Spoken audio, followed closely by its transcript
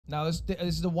Now this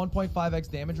is a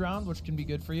 1.5x damage round, which can be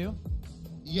good for you.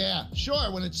 Yeah, sure.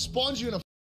 When it spawns you in a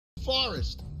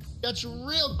forest, that's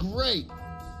real great.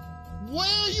 Where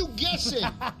are you guessing?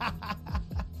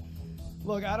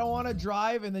 Look, I don't want to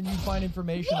drive and then you find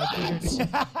information. What?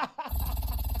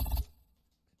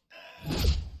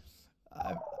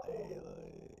 I figured.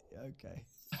 Okay.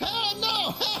 Hell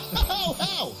no!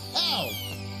 How?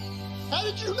 How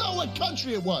did you know what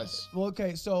country it was? Well,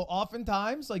 okay, so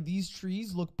oftentimes, like, these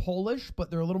trees look Polish,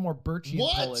 but they're a little more birchy and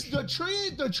Polish. What?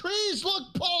 The trees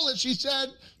look Polish, he said.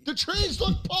 The trees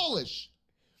look Polish.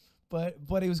 But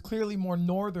it was clearly more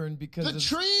northern because the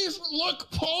trees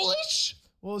look Polish?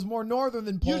 Well, it was more northern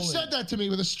than Poland. You said that to me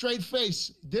with a straight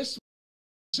face. This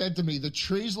said to me, the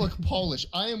trees look Polish.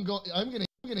 I'm gonna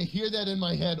hear that in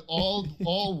my head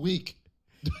all week.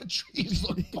 The trees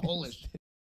look Polish.